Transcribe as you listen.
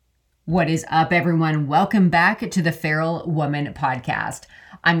What is up, everyone? Welcome back to the Feral Woman podcast.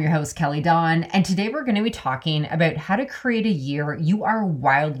 I'm your host, Kelly Dawn, and today we're going to be talking about how to create a year you are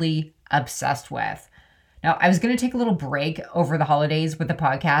wildly obsessed with. Now, I was going to take a little break over the holidays with the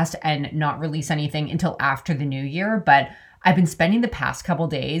podcast and not release anything until after the new year, but I've been spending the past couple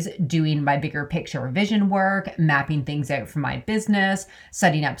days doing my bigger picture vision work, mapping things out for my business,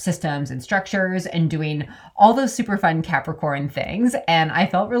 setting up systems and structures, and doing all those super fun Capricorn things. And I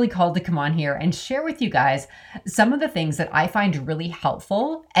felt really called to come on here and share with you guys some of the things that I find really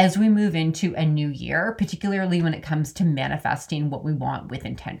helpful as we move into a new year, particularly when it comes to manifesting what we want with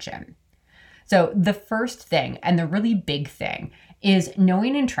intention. So the first thing, and the really big thing, is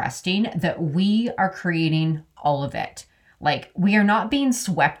knowing and trusting that we are creating all of it. Like, we are not being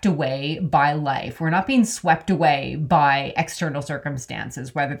swept away by life. We're not being swept away by external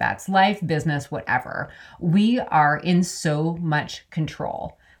circumstances, whether that's life, business, whatever. We are in so much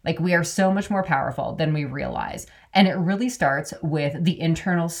control. Like, we are so much more powerful than we realize. And it really starts with the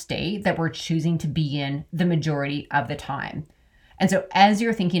internal state that we're choosing to be in the majority of the time. And so as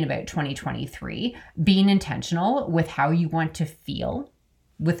you're thinking about 2023, being intentional with how you want to feel,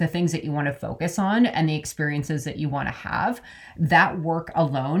 with the things that you want to focus on and the experiences that you want to have, that work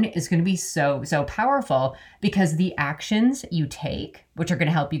alone is going to be so powerful, because the actions you take, which are going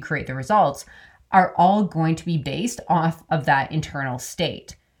to help you create the results, are all going to be based off of that internal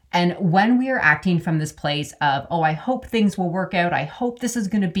state. And when we are acting from this place of, oh, I hope things will work out. I hope this is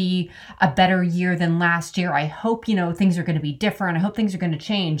going to be a better year than last year. I hope, things are going to be different. I hope things are going to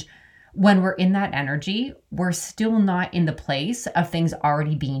change. When we're in that energy, we're still not in the place of things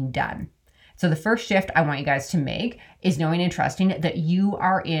already being done. So the first shift I want you guys to make is knowing and trusting that you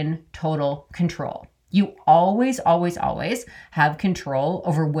are in total control. You always have control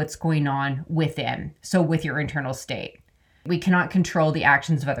over what's going on within. So with your internal state. We cannot control the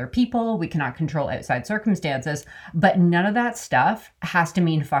actions of other people. We cannot control outside circumstances, but none of that stuff has to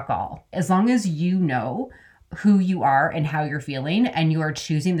mean fuck all. As long as you know who you are and how you're feeling, and you are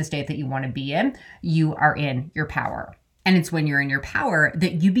choosing the state that you want to be in, you are in your power. And it's when you're in your power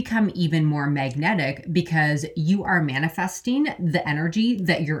that you become even more magnetic, because you are manifesting the energy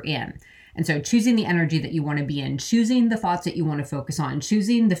that you're in. And so choosing the energy that you want to be in, choosing the thoughts that you want to focus on,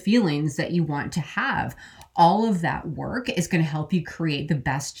 choosing the feelings that you want to have, all of that work is going to help you create the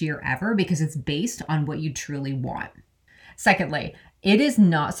best year ever, because it's based on what you truly want. Secondly, it is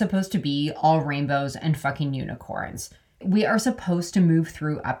not supposed to be all rainbows and fucking unicorns. We are supposed to move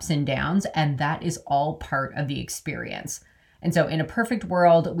through ups and downs, and that is all part of the experience. And so in a perfect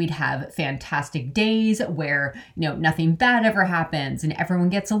world, we'd have fantastic days where, nothing bad ever happens and everyone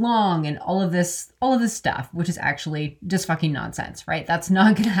gets along and all of this stuff, which is actually just fucking nonsense, right? That's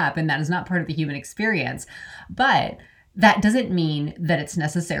not going to happen. That is not part of the human experience. But that doesn't mean that it's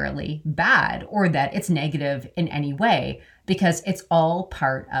necessarily bad or that it's negative in any way, because it's all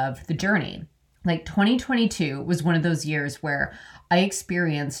part of the journey. Like 2022 was one of those years where I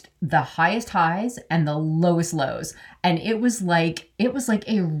experienced the highest highs and the lowest lows. And it was like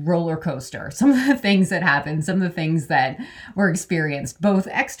a roller coaster. Some of the things that happened, some of the things that were experienced, both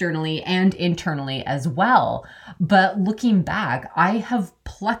externally and internally as well. But looking back, I have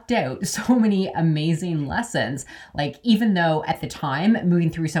plucked out so many amazing lessons. Like, even though at the time,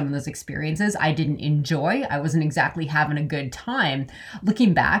 moving through some of those experiences, I didn't enjoy, I wasn't exactly having a good time.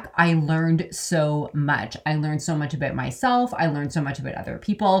 Looking back, I learned so much. I learned so much about myself. I learned so much about other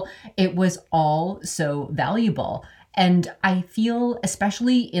people. It was all so valuable. And I feel,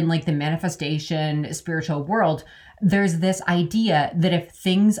 especially in like the manifestation spiritual world, there's this idea that if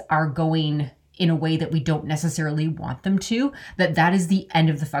things are going in a way that we don't necessarily want them to, that is the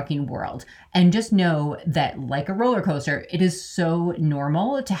end of the fucking world. And just know that, like a roller coaster, it is so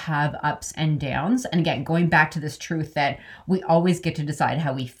normal to have ups and downs. And again, going back to this truth that we always get to decide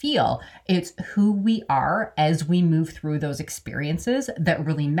how we feel, it's who we are as we move through those experiences that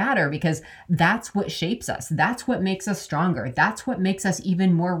really matter, because that's what shapes us. That's what makes us stronger. That's what makes us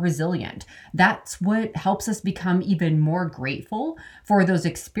even more resilient. That's what helps us become even more grateful for those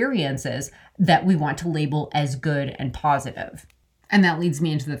experiences that we want to label as good and positive. And that leads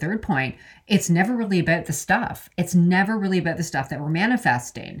me into the third point. It's never really about the stuff. It's never really about the stuff that we're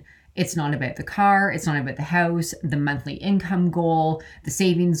manifesting. It's not about the car. It's not about the house, the monthly income goal, the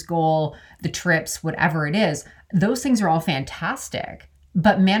savings goal, the trips, whatever it is. Those things are all fantastic.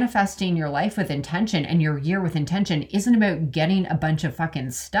 But manifesting your life with intention and your year with intention isn't about getting a bunch of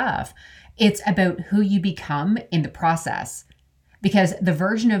fucking stuff. It's about who you become in the process. Because the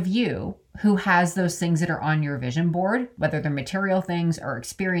version of you who has those things that are on your vision board, whether they're material things or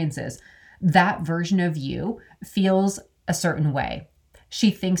experiences, that version of you feels a certain way. She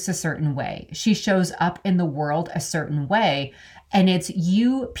thinks a certain way. She shows up in the world a certain way. And it's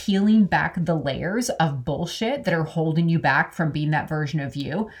you peeling back the layers of bullshit that are holding you back from being that version of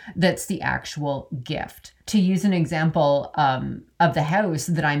you. That's the actual gift. To use an example of the house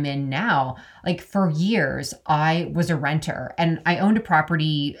that I'm in now, like for years, I was a renter and I owned a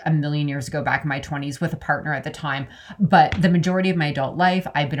property a million years ago back in my 20s with a partner at the time. But the majority of my adult life,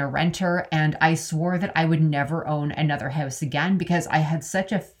 I've been a renter, and I swore that I would never own another house again because I had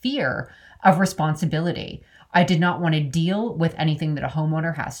such a fear of responsibility. I did not want to deal with anything that a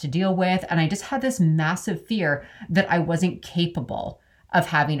homeowner has to deal with. And I just had this massive fear that I wasn't capable of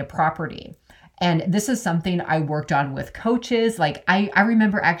having a property. And this is something I worked on with coaches. Like I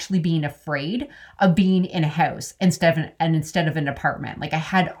remember actually being afraid of being in a house instead of an apartment. Like I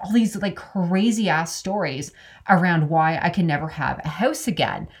had all these like crazy ass stories around why I could never have a house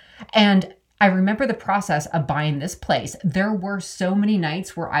again. And I remember the process of buying this place. There were so many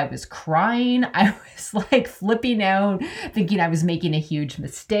nights where I was crying. I was like flipping out, thinking I was making a huge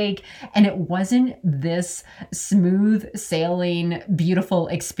mistake. And it wasn't this smooth sailing, beautiful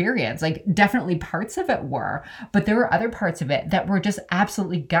experience. Like definitely parts of it were, but there were other parts of it that were just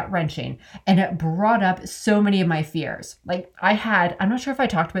absolutely gut wrenching. And it brought up so many of my fears. Like I'm not sure if I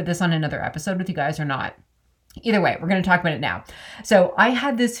talked about this on another episode with you guys or not. Either way, we're going to talk about it now. So I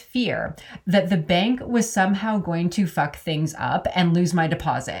had this fear that the bank was somehow going to fuck things up and lose my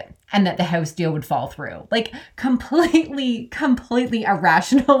deposit and that the house deal would fall through. Like completely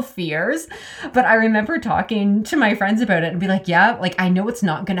irrational fears. But I remember talking to my friends about it and be like, yeah, like I know it's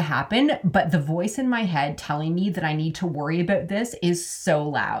not going to happen, but the voice in my head telling me that I need to worry about this is so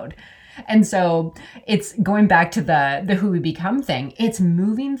loud. And so it's going back to the who we become thing. It's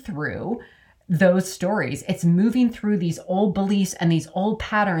moving through those stories. It's moving through these old beliefs and these old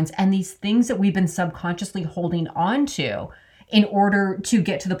patterns and these things that we've been subconsciously holding on to in order to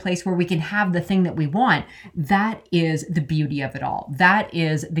get to the place where we can have the thing that we want. That is the beauty of it all. That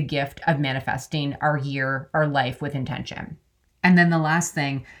is the gift of manifesting our year, our life with intention. And then the last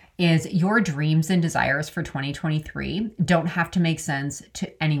thing is your dreams and desires for 2023 don't have to make sense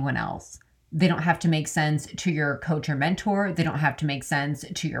to anyone else. They don't have to make sense to your coach or mentor. They don't have to make sense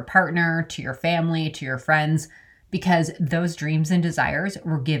to your partner, to your family, to your friends, because those dreams and desires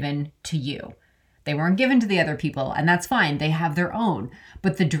were given to you. They weren't given to the other people, and that's fine. They have their own.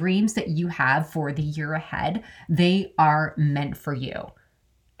 But the dreams that you have for the year ahead, they are meant for you.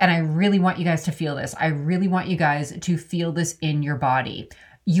 And I really want you guys to feel this. I really want you guys to feel this in your body.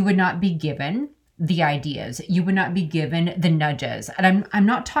 You would not be given the ideas. You would not be given the nudges. And I'm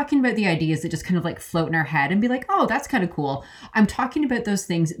not talking about the ideas that just kind of like float in our head and be like, oh, that's kind of cool. I'm talking about those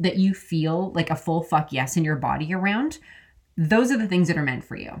things that you feel like a full fuck yes in your body around. Those are the things that are meant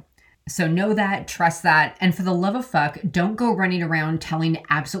for you. So know that, trust that, and for the love of fuck, don't go running around telling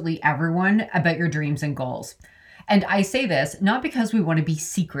absolutely everyone about your dreams and goals. And I say this not because we want to be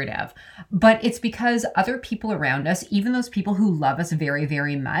secretive, but it's because other people around us, even those people who love us very,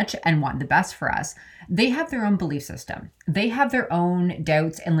 very much and want the best for us, they have their own belief system. They have their own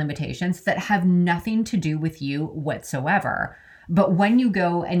doubts and limitations that have nothing to do with you whatsoever. But when you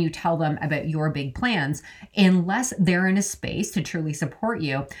go and you tell them about your big plans, unless they're in a space to truly support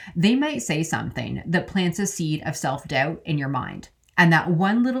you, they might say something that plants a seed of self-doubt in your mind. And that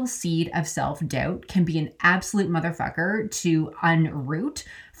one little seed of self-doubt can be an absolute motherfucker to unroot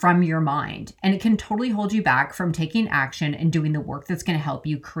from your mind. And it can totally hold you back from taking action and doing the work that's going to help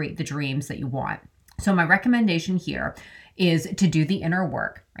you create the dreams that you want. So my recommendation here is to do the inner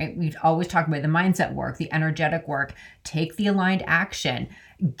work, right? We've always talked about the mindset work, the energetic work, take the aligned action,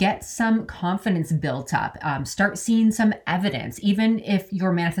 get some confidence built up, start seeing some evidence, even if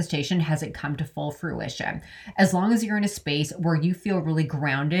your manifestation hasn't come to full fruition. As long as you're in a space where you feel really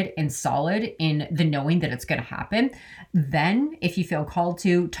grounded and solid in the knowing that it's going to happen, then if you feel called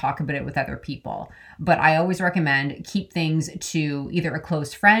to, talk about it with other people. But I always recommend keep things to either a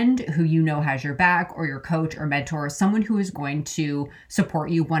close friend who you know has your back, or your coach or mentor, someone who is going to support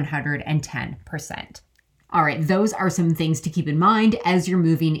you 110%. All right, those are some things to keep in mind as you're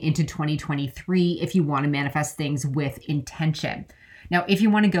moving into 2023 if you want to manifest things with intention. Now, if you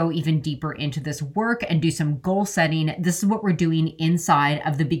want to go even deeper into this work and do some goal setting, this is what we're doing inside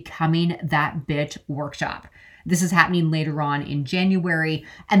of the Becoming That Bitch workshop. This is happening later on in January,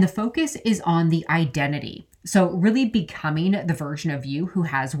 and the focus is on the identity. So really becoming the version of you who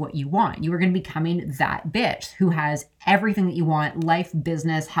has what you want. You are going to be becoming that bitch who has everything that you want: life,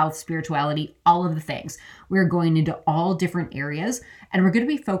 business, health, spirituality, all of the things. We're going into all different areas, and we're going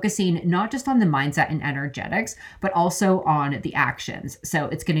to be focusing not just on the mindset and energetics, but also on the actions. So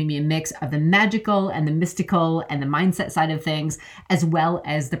it's going to be a mix of the magical and the mystical and the mindset side of things, as well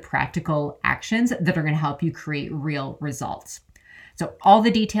as the practical actions that are going to help you create real results. So all the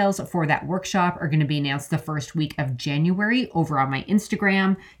details for that workshop are going to be announced the first week of January over on my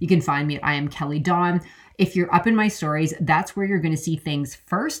Instagram. You can find me at I am Kelly Dawn. If you're up in my stories, that's where you're going to see things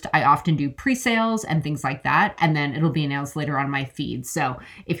first. I often do pre-sales and things like that, and then it'll be announced later on my feed. So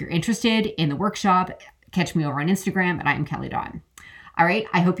if you're interested in the workshop, catch me over on Instagram at I am Kelly Dawn. All right,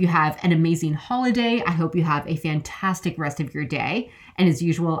 I hope you have an amazing holiday. I hope you have a fantastic rest of your day. And as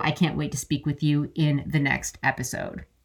usual, I can't wait to speak with you in the next episode.